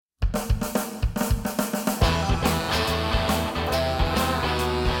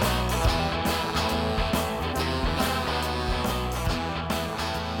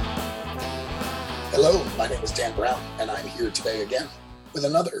name is Dan Brown, and I'm here today again with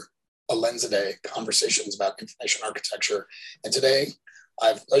another A Lens a Day conversations about information architecture. And today I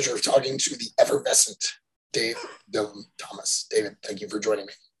have the pleasure of talking to the effervescent Dave Dillon Thomas. David, thank you for joining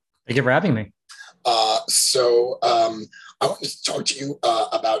me. Thank you for having me. I wanted to talk to you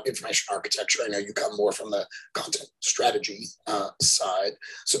about information architecture. I know you come more from the content strategy side,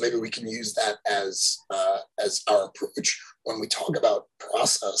 so maybe we can use that as our approach when we talk about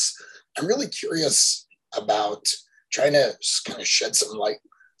process. I'm really curious about trying to kind of shed some light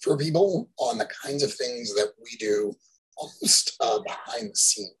for people on the kinds of things that we do almost behind the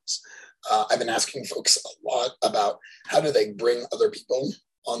scenes. I've been asking folks a lot about how do they bring other people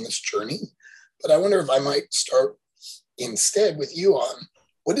on this journey, but I wonder if I might start instead with you on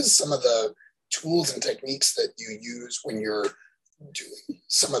what is some of the tools and techniques that you use when you're doing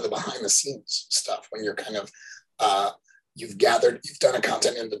some of the behind the scenes stuff, when you're kind of, you've done a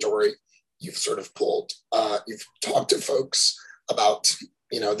content inventory, you've sort of pulled, you've talked to folks about,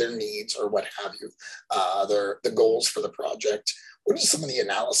 their needs or what have you, the goals for the project. What are some of the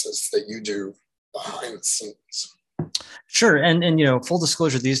analysis that you do behind the scenes? Sure. And full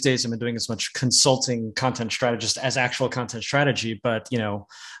disclosure, these days I've been doing as much consulting content strategist as actual content strategy. But,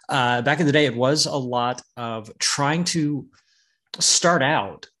 back in the day, it was a lot of trying to start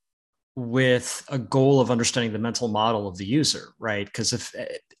out with a goal of understanding the mental model of the user, right? Because if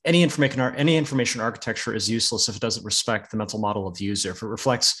any information architecture is useless if it doesn't respect the mental model of the user. If it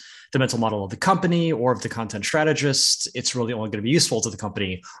reflects the mental model of the company or of the content strategist, it's really only going to be useful to the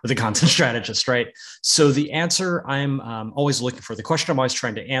company or the content strategist, right? So the answer I'm always looking for, the question I'm always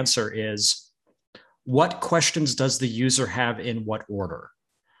trying to answer is, what questions does the user have in what order?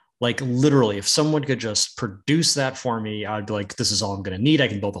 Like literally, if someone could just produce that for me, I'd be like, this is all I'm going to need. I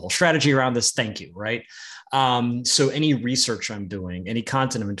can build a whole strategy around this. Thank you, right? So any research I'm doing, any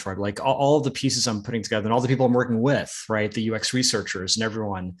content inventory, like all of the pieces I'm putting together and all the people I'm working with, right? The UX researchers and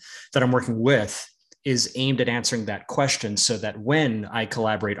everyone that I'm working with is aimed at answering that question so that when I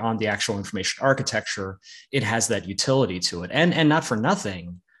collaborate on the actual information architecture, it has that utility to it. And not for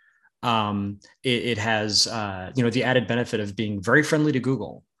nothing, it has, the added benefit of being very friendly to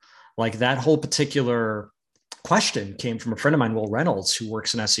Google. Like that whole particular question came from a friend of mine, Will Reynolds, who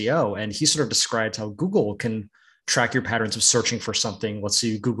works in SEO. And he sort of described how Google can track your patterns of searching for something. Let's say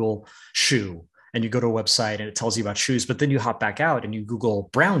you Google shoe and you go to a website and it tells you about shoes, but then you hop back out and you Google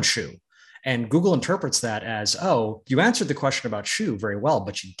brown shoe. And Google interprets that as, oh, you answered the question about shoe very well,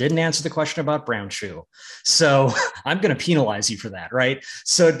 but you didn't answer the question about brown shoe. So I'm going to penalize you for that, right?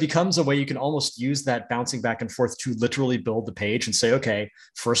 So it becomes a way you can almost use that bouncing back and forth to literally build the page and say, okay,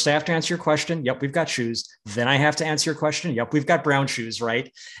 first I have to answer your question. Yep, we've got shoes. Then I have to answer your question. Yep, we've got brown shoes,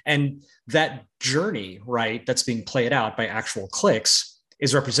 right? And that journey, right, that's being played out by actual clicks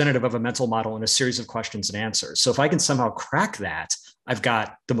is representative of a mental model and a series of questions and answers. So if I can somehow crack that, I've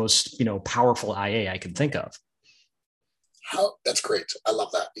got the most, powerful IA I can think of. That's great. I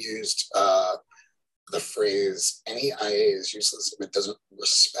love that. You used the phrase, any IA is useless if it doesn't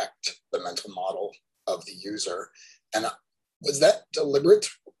respect the mental model of the user. And was that deliberate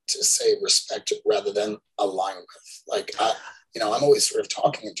to say respect rather than align with? Like, I'm always sort of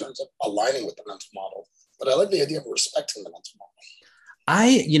talking in terms of aligning with the mental model, but I like the idea of respecting the mental model.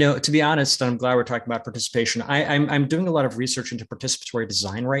 To be honest, I'm glad we're talking about participation. I'm doing a lot of research into participatory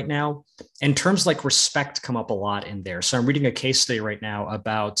design right now, and terms like respect come up a lot in there. So I'm reading a case study right now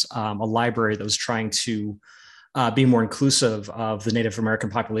about a library that was trying to be more inclusive of the Native American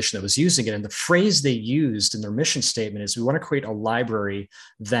population that was using it. And the phrase they used in their mission statement is, we want to create a library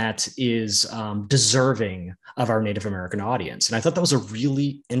that is deserving of our Native American audience. And I thought that was a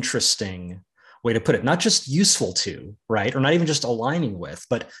really interesting way to put it, not just useful to, right? Or not even just aligning with,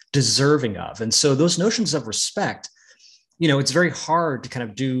 but deserving of. And so those notions of respect, it's very hard to kind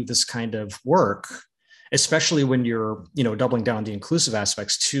of do this kind of work, especially when you're, doubling down on the inclusive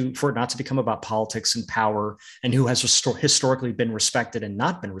aspects for it not to become about politics and power and who has historically been respected and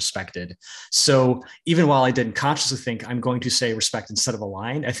not been respected. So even while I didn't consciously think I'm going to say respect instead of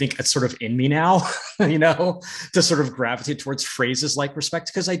align, I think it's sort of in me now, to sort of gravitate towards phrases like respect,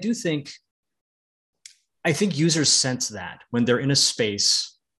 because I think users sense that when they're in a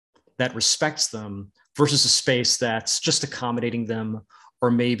space that respects them versus a space that's just accommodating them or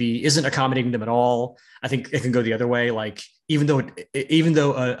maybe isn't accommodating them at all. I think it can go the other way. Like even though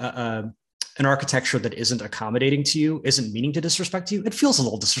an architecture that isn't accommodating to you isn't meaning to disrespect you, it feels a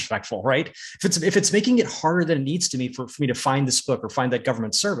little disrespectful, right? If it's making it harder than it needs to be for me to find this book or find that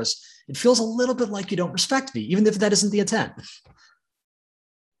government service, it feels a little bit like you don't respect me, even if that isn't the intent.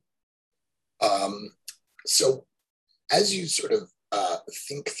 So as you sort of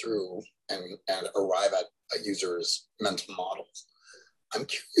think through and arrive a user's mental model. I'm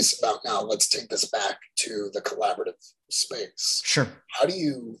curious about now, let's take this back to the collaborative space. Sure. How do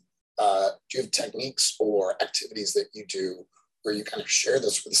you have techniques or activities that you do where you kind of share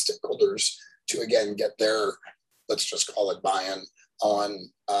this with stakeholders to, again, get their, let's just call it buy-in on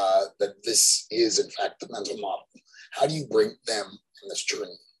that this is, in fact, the mental model? How do you bring them in this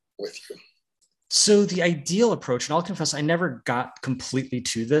journey with you? So the ideal approach, and I'll confess, I never got completely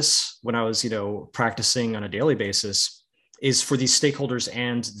to this when I was, practicing on a daily basis, is for the stakeholders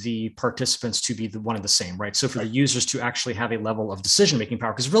and the participants to be one and the same, right? So for the users to actually have a level of decision-making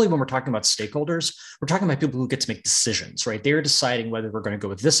power, because really when we're talking about stakeholders, we're talking about people who get to make decisions, right? They're deciding whether we're going to go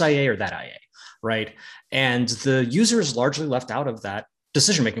with this IA or that IA, right? And the user is largely left out of that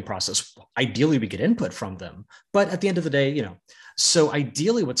decision-making process. Ideally, we get input from them, but at the end of the day, so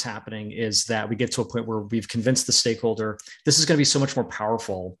ideally what's happening is that we get to a point where we've convinced the stakeholder, this is going to be so much more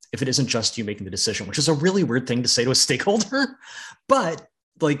powerful if it isn't just you making the decision, which is a really weird thing to say to a stakeholder. But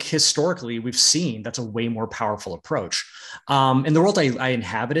like historically, we've seen that's a way more powerful approach. In the world I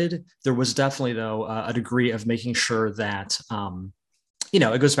inhabited, there was definitely, though, a degree of making sure that,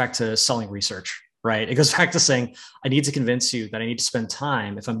 it goes back to selling research, right? It goes back to saying, I need to convince you that I need to spend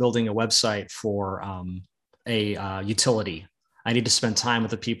time if I'm building a website for a utility. I need to spend time with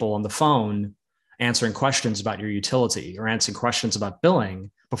the people on the phone answering questions about your utility or answering questions about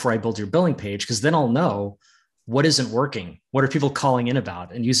billing before I build your billing page, because then I'll know what isn't working. What are people calling in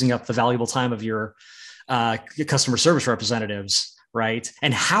about and using up the valuable time of your customer service representatives, right?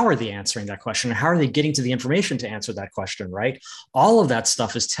 And how are they answering that question? And how are they getting to the information to answer that question, right? All of that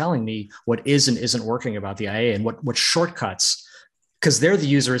stuff is telling me what is and isn't working about the IA and what shortcuts, because there the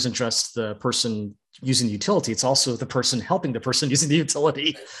user isn't just the person using the utility, it's also the person helping the person using the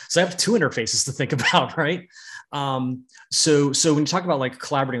utility. So I have two interfaces to think about, right? So when you talk about like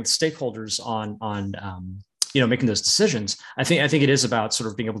collaborating with stakeholders on making those decisions, I think it is about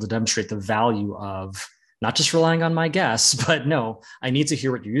sort of being able to demonstrate the value of not just relying on my guess, but no, I need to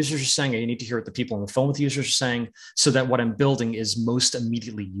hear what your users are saying. I need to hear what the people on the phone with the users are saying, so that what I'm building is most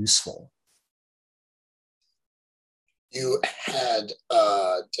immediately useful. You had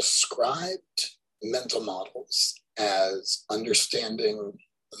described mental models as understanding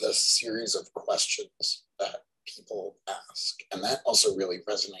the series of questions that people ask. And that also really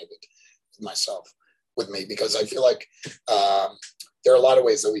resonated with me, because I feel like there are a lot of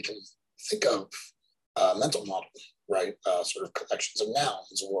ways that we can think of mental model, right? Sort of collections of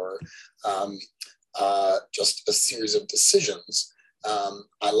nouns or just a series of decisions.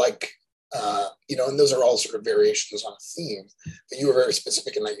 I like, and those are all sort of variations on a theme, but you were very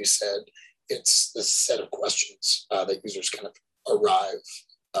specific in that you said it's this set of questions that users kind of arrive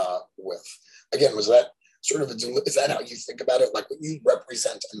with. Again, was that sort of is that how you think about it? Like when you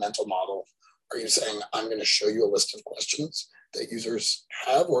represent a mental model, are you saying, I'm going to show you a list of questions that users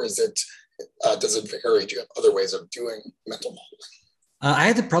have, or is it, does it vary? Do you have other ways of doing mental modeling? I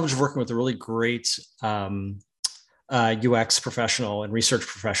had the privilege of working with a really great UX professional and research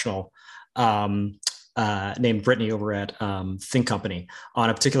professional named Brittany over at Think Company on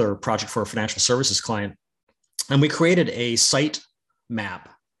a particular project for a financial services client. And we created a site map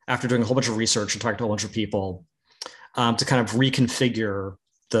after doing a whole bunch of research and talking to a whole bunch of people to kind of reconfigure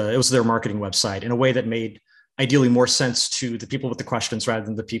it was their marketing website in a way that made ideally more sense to the people with the questions rather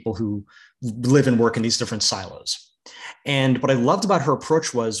than the people who live and work in these different silos. And what I loved about her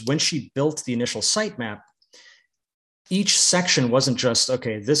approach was when she built the initial site map, each section wasn't just,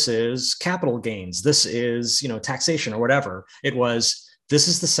 okay, this is capital gains, this is, taxation or whatever. It was, this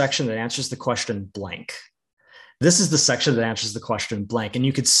is the section that answers the question blank. This is the section that answers the question blank. And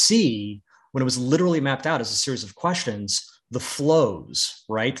you could see when it was literally mapped out as a series of questions, the flows,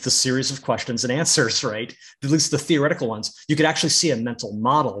 right? The series of questions and answers, right? At least the theoretical ones. You could actually see a mental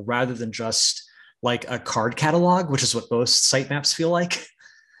model rather than just like a card catalog, which is what most sitemaps feel like.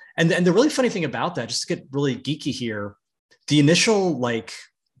 And the really funny thing about that, just to get really geeky here, the initial like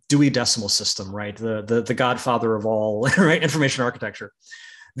Dewey Decimal System, right? The godfather of all, right? Information architecture.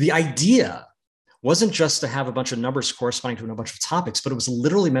 The idea wasn't just to have a bunch of numbers corresponding to a bunch of topics, but it was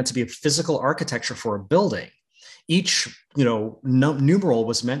literally meant to be a physical architecture for a building. Each, numeral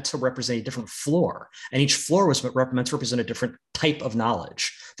was meant to represent a different floor, and each floor was meant to represent a different type of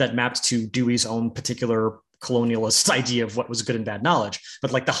knowledge that mapped to Dewey's own particular colonialist idea of what was good and bad knowledge.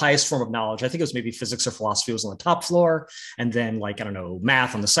 But like the highest form of knowledge, I think it was maybe physics or philosophy was on the top floor, and then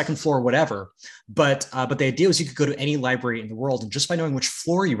math on the second floor, whatever. But the idea was you could go to any library in the world, and just by knowing which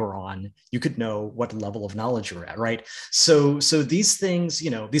floor you were on, you could know what level of knowledge you were at, right? So these things,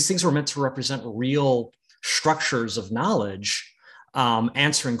 these things were meant to represent real structures of knowledge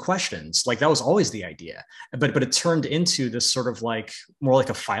answering questions. Like that was always the idea, but it turned into this sort of like more like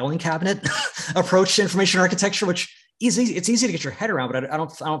a filing cabinet approach to information architecture, which is easy. It's easy to get your head around, but I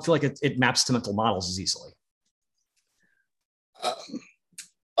don't feel like it maps to mental models as easily.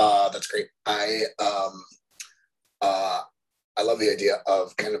 That's great. I love the idea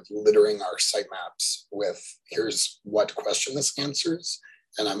of kind of littering our sitemaps with here's what question this answers.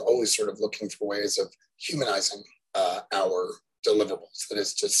 And I'm always sort of looking for ways of humanizing our deliverables. That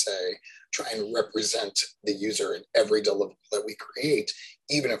is to say, try and represent the user in every deliverable that we create.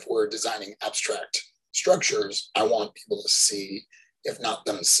 Even if we're designing abstract structures, I want people to see, if not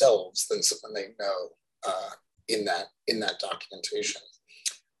themselves, then someone they know in that documentation.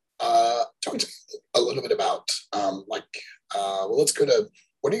 Talk to me a little bit about well, let's go to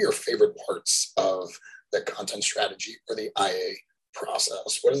what are your favorite parts of the content strategy or the IA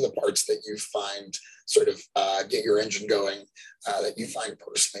process? What are the parts that you find sort of get your engine going that you find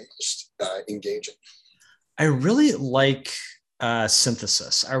personally most engaging? I really like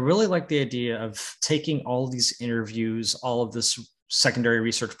synthesis. I really like the idea of taking all of these interviews, all of this secondary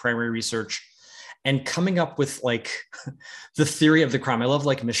research, primary research, and coming up with like the theory of the crime. I love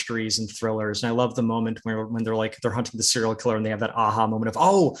like mysteries and thrillers. And I love the moment where when they're hunting the serial killer and they have that aha moment of,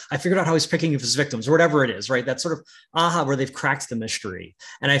 oh, I figured out how he's picking his victims or whatever it is, right? That sort of aha where they've cracked the mystery.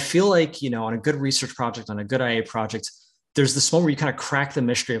 And I feel like, on a good research project, on a good IA project, there's this moment where you kind of crack the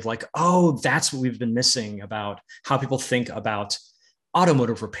mystery of like, oh, that's what we've been missing about how people think about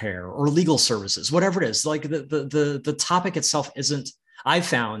automotive repair or legal services, whatever it is. Like the topic itself isn't, I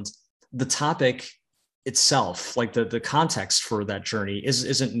found the topic itself, like the context for that journey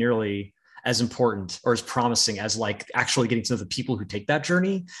isn't nearly as important or as promising as like actually getting to know the people who take that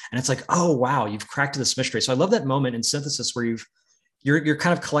journey. And it's like, oh, wow, you've cracked this mystery. So I love that moment in synthesis where you're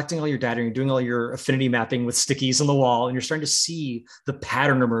kind of collecting all your data and you're doing all your affinity mapping with stickies on the wall and you're starting to see the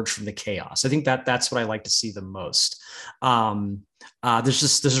pattern emerge from the chaos. I think that's what I like to see the most.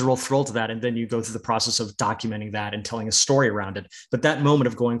 There's a real thrill to that. And then you go through the process of documenting that and telling a story around it. But that moment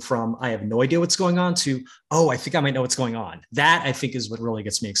of going from, I have no idea what's going on to, oh, I think I might know what's going on. That I think is what really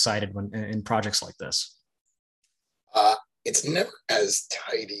gets me excited when in projects like this. It's never as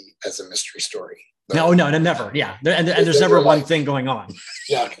tidy as a mystery story. No, never. Yeah. And there's never one thing going on.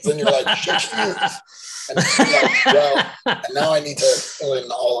 Yeah. Because then you're like, and like, well, and now I need to fill in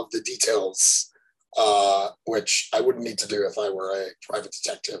all of the details, which I wouldn't need to do if I were a private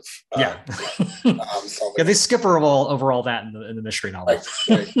detective. Yeah. They skip over all that in the mystery novel.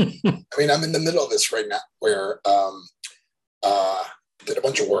 Right. I mean, I'm in the middle of this right now where did a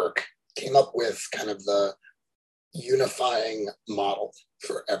bunch of work, came up with kind of the unifying model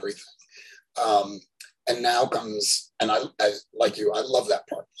for everything. And now comes, and I like you, I love that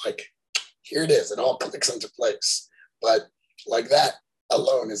part. Like, here it is, it all clicks into place. But like that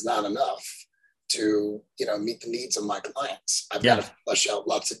alone is not enough to, meet the needs of my clients. I've got to flesh out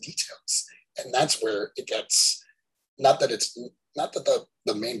lots of details. And that's where it gets, not that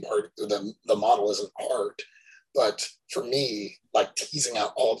the main part, the model isn't hard, but for me, like teasing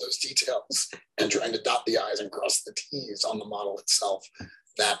out all those details and trying to dot the I's and cross the T's on the model itself,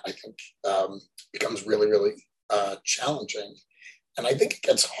 that I think becomes really, really challenging. And I think it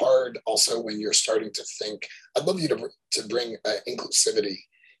gets hard also when you're starting to think, I'd love you to bring inclusivity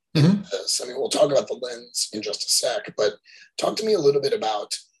in this. I mean, we'll talk about the lens in just a sec, but talk to me a little bit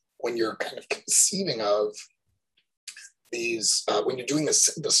about when you're kind of conceiving of these, when you're doing the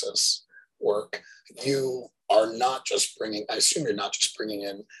synthesis work, you are not just bringing, I assume you're not just bringing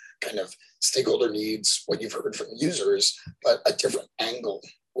in kind of stakeholder needs, what you've heard from users, but a different angle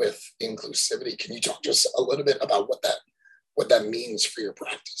with inclusivity. Can you talk to us a little bit about what that means for your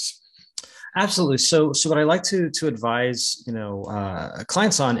practice? Absolutely. So what I like to advise,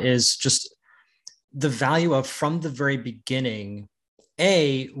 clients on is just the value of, from the very beginning,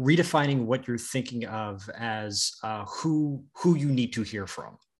 redefining what you're thinking of as who you need to hear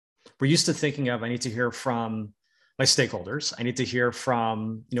from. We're used to thinking of, I need to hear from my stakeholders. I need to hear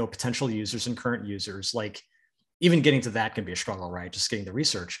from, potential users and current users. Like, even getting to that can be a struggle, right? Just getting the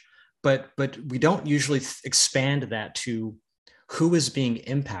research. But we don't usually expand that to who is being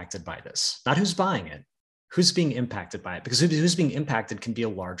impacted by this, not who's buying it, who's being impacted by it, because who's being impacted can be a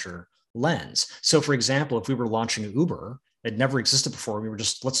larger lens. So for example, if we were launching Uber, it never existed before. We were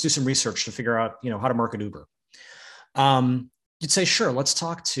just, let's do some research to figure out, how to market Uber. You'd say, sure, let's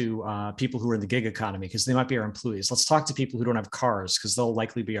talk to people who are in the gig economy because they might be our employees. Let's talk to people who don't have cars because they'll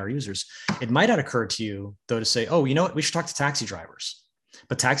likely be our users. It might not occur to you, though, to say, oh, you know what? We should talk to taxi drivers.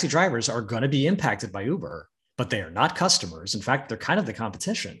 But taxi drivers are going to be impacted by Uber, but they are not customers. In fact, they're kind of the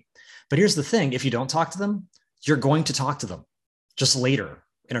competition. But here's the thing. If you don't talk to them, you're going to talk to them. just later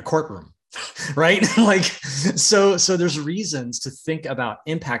in a courtroom. Right. Like, so there's reasons to think about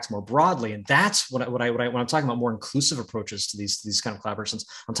impact more broadly. And that's what I when I'm talking about more inclusive approaches to these kind of collaborations,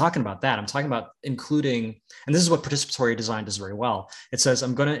 I'm talking about that. I'm talking about including, and this is what participatory design does very well. It says,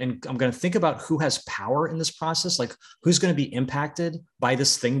 I'm going to think about who has power in this process, like who's going to be impacted by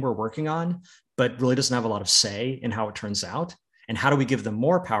this thing we're working on, but really doesn't have a lot of say in how it turns out. And how do we give them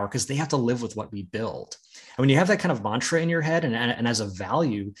more power? Because they have to live with what we build. And when you have that kind of mantra in your head and as a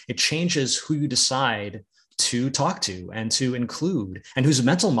value, it changes who you decide to talk to and to include and whose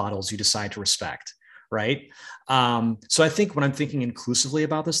mental models you decide to respect, right? So I think when I'm thinking inclusively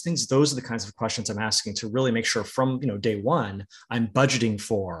about those things, those are the kinds of questions I'm asking to really make sure from day one, I'm budgeting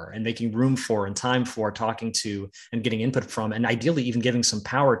for and making room for and time for talking to and getting input from, and ideally even giving some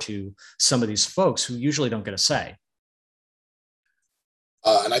power to some of these folks who usually don't get a say.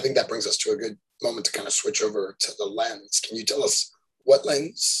 And I think that brings us to a good moment to kind of switch over to the lens. Can you tell us what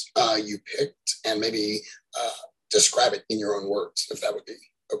lens you picked and maybe describe it in your own words, if that would be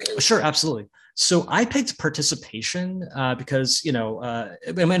okay? Sure, absolutely. So I picked participation because,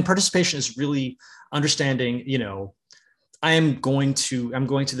 participation is really understanding, I'm going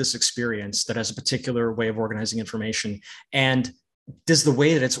to this experience that has a particular way of organizing information. And does the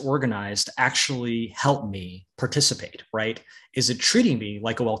way that it's organized actually help me participate, right? Is it treating me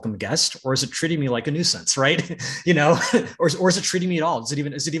like a welcome guest, or is it treating me like a nuisance, right? Or is it treating me at all? Is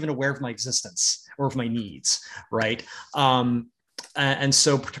it even aware of my existence or of my needs, right? And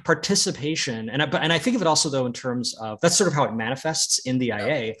so participation, and I think of it also though in terms of, that's sort of how it manifests in the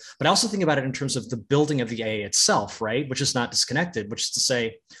IA, but I also think about it in terms of the building of the IA itself, right? Which is not disconnected, which is to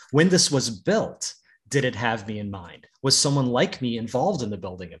say, when this was built, did it have me in mind? Was someone like me involved in the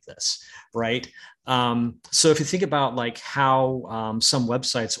building of this, right? So if you think about like how some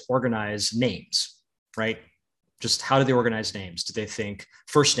websites organize names, right? Just how do they organize names? Do they think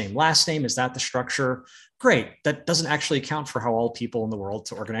first name, last name? Is that the structure? Great. That doesn't actually account for how all people in the world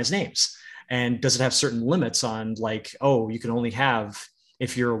to organize names. And does it have certain limits on like, oh, you can only have,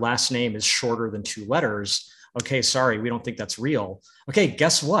 if your last name is shorter than 2 letters, okay, sorry, we don't think that's real. Okay,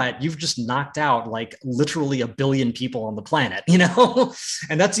 guess what? You've just knocked out like literally 1 billion people on the planet,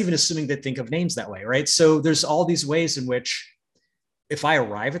 And that's even assuming they think of names that way, right? So there's all these ways in which if I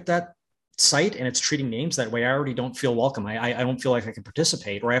arrive at that site and it's treating names that way, I already don't feel welcome. I don't feel like I can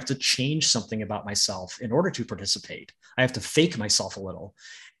participate, or I have to change something about myself in order to participate. I have to fake myself a little.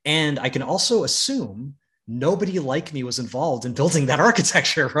 And I can also assume nobody like me was involved in building that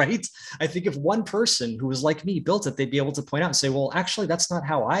architecture, right? I think if one person who was like me built it, they'd be able to point out and say, well, actually, that's not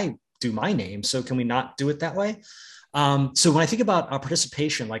how I do my name. So can we not do it that way? So when I think about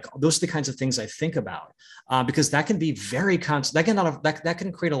participation, like those are the kinds of things I think about, because that can be very that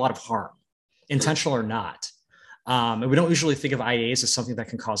can create a lot of harm, intentional or not. And we don't usually think of IAs as something that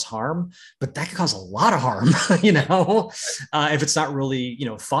can cause harm, but that can cause a lot of harm, if it's not really,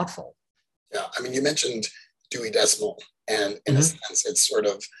 thoughtful. Yeah, I mean, you mentioned Dewey Decimal, and in a sense, it's sort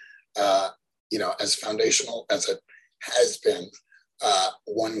of, as foundational as it has been,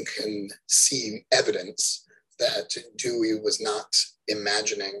 one can see evidence that Dewey was not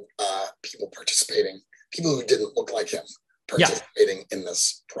imagining people who didn't look like him participating in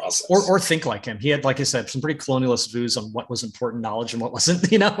this process. Or think like him. He had, like I said, some pretty colonialist views on what was important knowledge and what wasn't,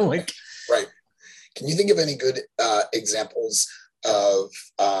 Right. Can you think of any good examples of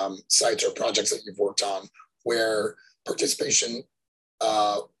sites or projects that you've worked on where participation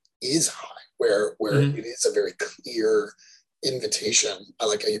is high, where it is a very clear invitation? I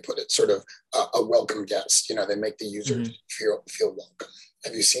like how you put it, sort of a welcome guest. They make the user feel welcome.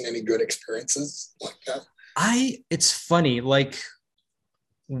 Have you seen any good experiences like that? It's funny, like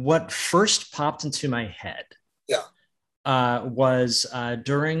what first popped into my head was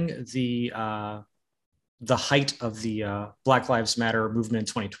during the height of the Black Lives Matter movement in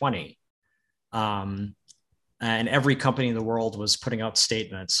 2020. And every company in the world was putting out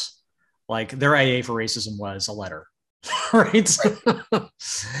statements. Like their IA for racism was a letter, right?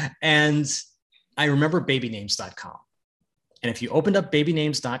 And I remember babynames.com. And if you opened up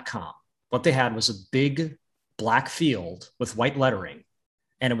babynames.com, what they had was a big black field with white lettering.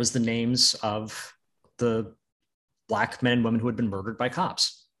 And it was the names of the Black men and women who had been murdered by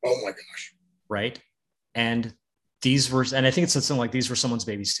cops. Oh my gosh. Right? And I think it said something like, these were someone's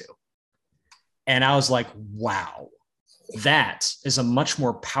babies too. And I was like, wow, that is a much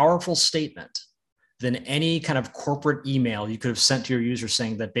more powerful statement than any kind of corporate email you could have sent to your user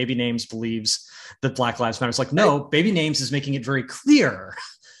saying that Baby Names believes that Black Lives Matter. It's like, no, Baby Names is making it very clear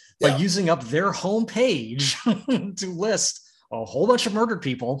by using up their homepage to list a whole bunch of murdered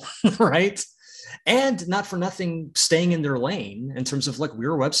people, right? And not for nothing, staying in their lane in terms of like,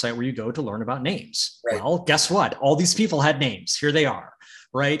 we're a website where you go to learn about names. Right. Well, guess what? All these people had names. Here they are,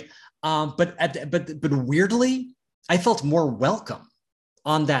 right? But weirdly, I felt more welcome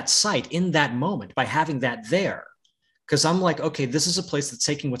on that site in that moment by having that there, because I'm like, okay, this is a place that's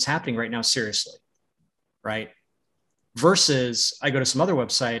taking what's happening right now seriously, right? Versus I go to some other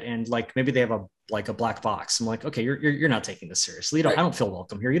website and like maybe they have a black box. I'm like, okay, you're not taking this seriously. You don't, right. I don't feel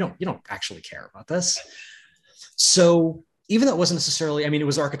welcome here. You don't actually care about this. So even though it wasn't necessarily, I mean, it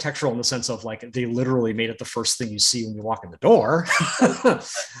was architectural in the sense of like they literally made it the first thing you see when you walk in the door.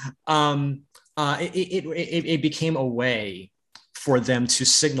 It became a way for them to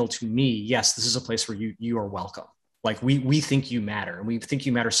signal to me, yes, this is a place where you are welcome. Like we think you matter, and we think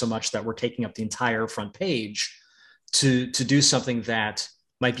you matter so much that we're taking up the entire front page to do something that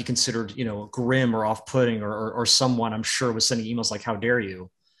might be considered, grim or off-putting, or someone I'm sure was sending emails like, how dare you?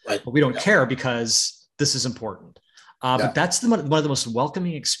 Right. But we don't care because this is important. But that's one of the most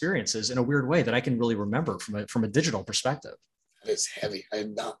welcoming experiences in a weird way that I can really remember from a digital perspective. That is heavy. I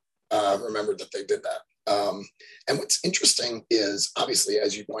had not remembered that they did that. And what's interesting is, obviously,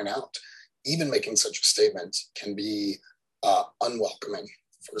 as you point out, even making such a statement can be unwelcoming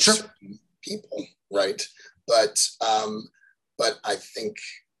for certain people, right? But I think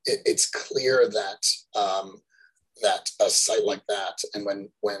it's clear that that a site like that, and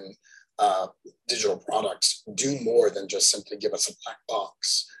when digital products do more than just simply give us a black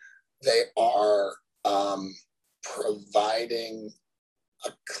box, they are providing a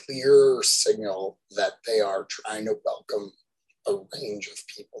clear signal that they are trying to welcome a range of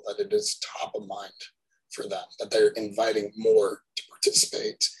people, that it is top of mind for them, that they're inviting more to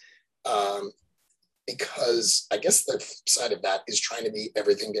participate. Because I guess the flip side of that is trying to be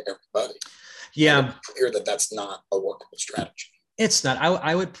everything to everybody. Yeah. It's clear that that's not a workable strategy. It's not.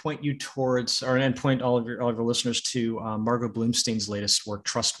 I would point you towards, and point all of your listeners to Margot Bloomstein's latest work,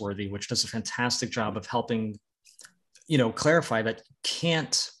 Trustworthy, which does a fantastic job of helping, clarify that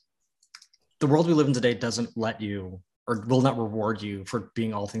the world we live in today doesn't let you, or will not reward you for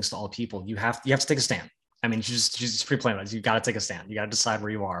being all things to all people. You have to take a stand. I mean, she's pretty plain. You got to take a stand. You got to decide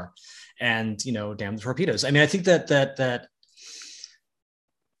where you are, and damn the torpedoes. I mean, I think that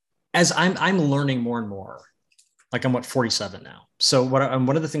as I'm learning more and more. Like I'm 47 now. So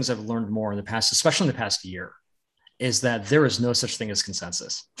one of the things I've learned more in the past, especially in the past year, is that there is no such thing as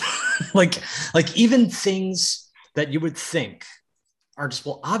consensus. like even things that you would think are just,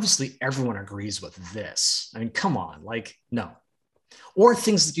 well, obviously everyone agrees with this. I mean, come on, like, no. Or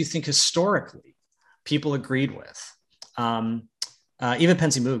things that you think historically people agreed with. Even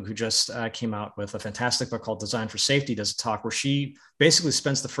Penzi Moog, who just came out with a fantastic book called Design for Safety, does a talk where she basically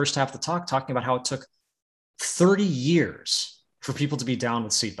spends the first half of the talk talking about how it took 30 years for people to be down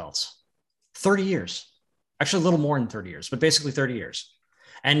with seatbelts. 30 years. Actually, a little more than 30 years, but basically 30 years.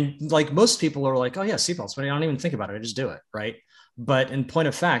 And like most people are like, oh yeah, seatbelts, but I don't even think about it. I just do it, right? But in point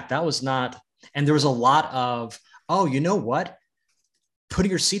of fact, that was not, and there was a lot of, oh, you know what?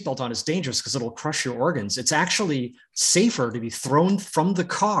 Putting your seatbelt on is dangerous because it'll crush your organs. It's actually safer to be thrown from the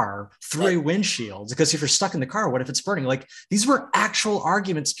car through a windshield, because if you're stuck in the car, what if it's burning? Like these were actual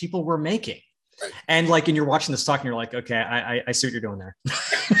arguments people were making. Right. And like, and you're watching this talk and you're like, okay, I see what you're doing there.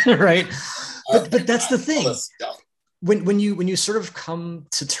 Right. But that's the thing. When you sort of come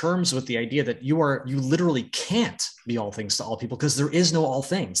to terms with the idea that you literally can't be all things to all people, because there is no all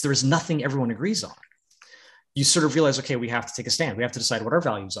things. There is nothing everyone agrees on. You sort of realize, okay, we have to take a stand. We have to decide what our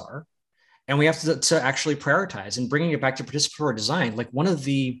values are. And we have to actually prioritize. And bringing it back to participatory design, like one of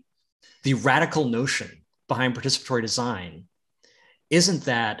the radical notion behind participatory design isn't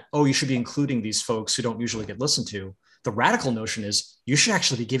that, oh, you should be including these folks who don't usually get listened to. The radical notion is you should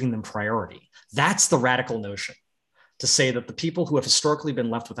actually be giving them priority. That's the radical notion, to say that the people who have historically been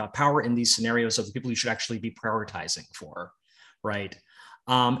left without power in these scenarios are the people you should actually be prioritizing for, right?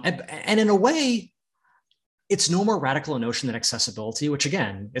 And in a way, it's no more radical a notion than accessibility, which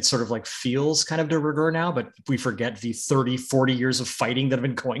again, it sort of like feels kind of de rigueur now, but we forget the 30, 40 years of fighting that have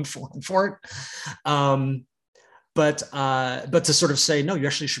been going for it. But to sort of say, no, you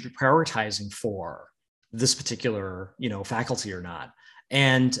actually should be prioritizing for this particular, faculty or not.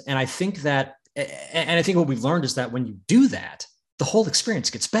 And I think that, and I think what we've learned is that when you do that, the whole experience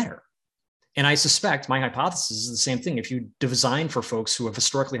gets better. And I suspect my hypothesis is the same thing. If you design for folks who have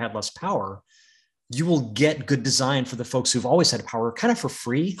historically had less power, you will get good design for the folks who've always had power kind of for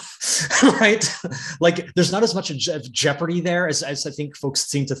free, right? Like there's not as much of jeopardy there as I think folks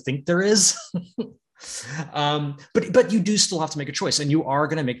seem to think there is. But you do still have to make a choice, and you are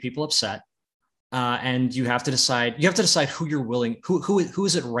going to make people upset. and you have to decide who you're willing, who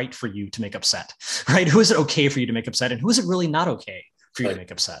is it right for you to make upset, right? Who is it okay for you to make upset, and who is it really not okay for you to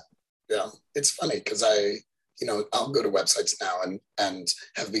make upset? Yeah, it's funny because I'll go to websites now and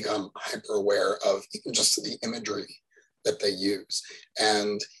have become hyper aware of even just the imagery that they use.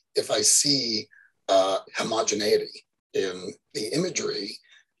 And if I see homogeneity in the imagery,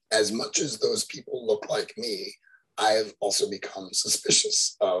 as much as those people look like me, I've also become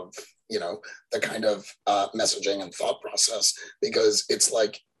suspicious of, the kind of messaging and thought process, because it's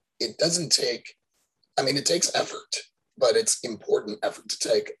like, it doesn't take, it takes effort, but it's important effort to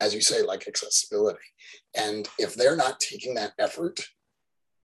take, as you say, like accessibility. And if they're not taking that effort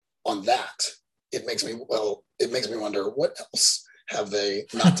on that, it makes me wonder, what else have they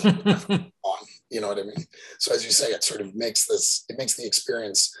not taken effort on? You know what I mean? So as you say, it sort of makes the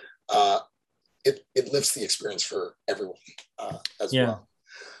experience, it lifts the experience for everyone as well.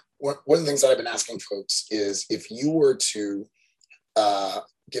 One of the things that I've been asking folks is, if you were to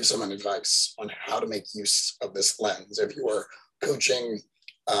give someone advice on how to make use of this lens, if you were coaching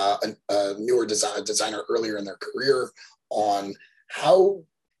a newer designer earlier in their career on how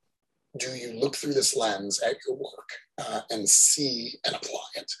do you look through this lens at your work and see and apply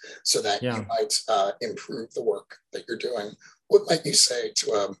it so that you might improve the work that you're doing, what might you say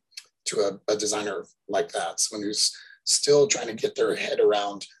to a designer like that, someone who's still trying to get their head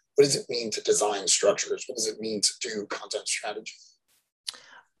around, what does it mean to design structures? What does it mean to do content strategy?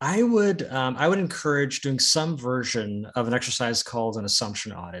 I would encourage doing some version of an exercise called an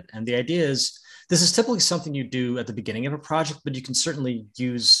assumption audit. And the idea is, this is typically something you do at the beginning of a project, but you can certainly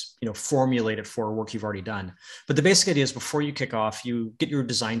formulate it for work you've already done. But the basic idea is, before you kick off, you get your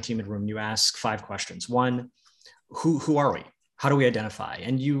design team in a room, you ask 5 questions. 1, who are we? How do we identify?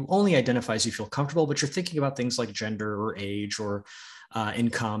 And you only identify as you feel comfortable, but you're thinking about things like gender or age or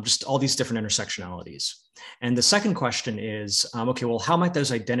income, just all these different intersectionalities. And the second question is, okay, well, how might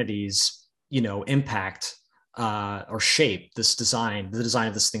those identities, impact or shape this design, the design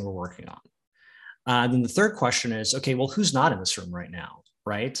of this thing we're working on? Then the third question is, okay, well, who's not in this room right now,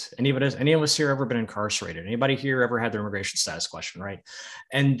 right? Any of us here ever been incarcerated? Anybody here ever had their immigration status question, right?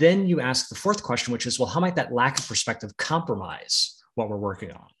 And then you ask the fourth question, which is, well, how might that lack of perspective compromise what we're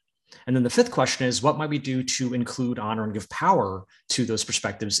working on? And then the fifth question is, what might we do to include, honor, and give power to those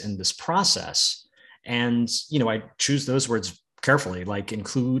perspectives in this process? And, I choose those words carefully, like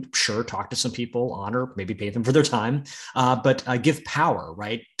include, sure, talk to some people, honor, maybe pay them for their time, but give power,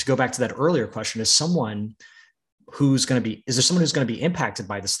 right? To go back to that earlier question, is there someone who's going to be impacted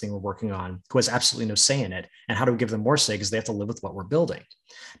by this thing we're working on, who has absolutely no say in it? And how do we give them more say, because they have to live with what we're building?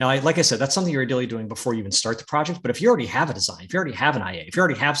 Now, like I said, that's something you're ideally doing before you even start the project. But if you already have a design, if you already have an IA, if you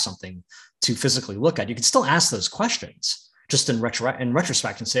already have something to physically look at, you can still ask those questions just in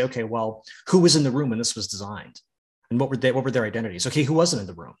retrospect and say, okay, well, who was in the room when this was designed? And what were their identities? Okay, who wasn't in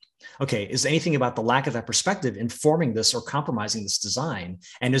the room? Okay, is anything about the lack of that perspective informing this or compromising this design?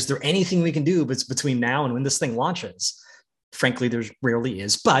 And is there anything we can do between now and when this thing launches? Frankly, there rarely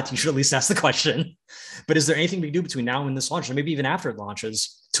is, but you should at least ask the question. But is there anything we can do between now and when this launches, or maybe even after it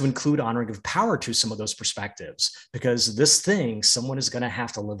launches, to include, honor, and give power to some of those perspectives? Because this thing, someone is going to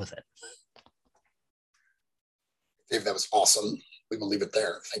have to live with it. Dave, that was awesome. We will leave it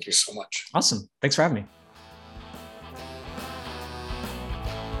there. Thank you so much. Awesome. Thanks for having me.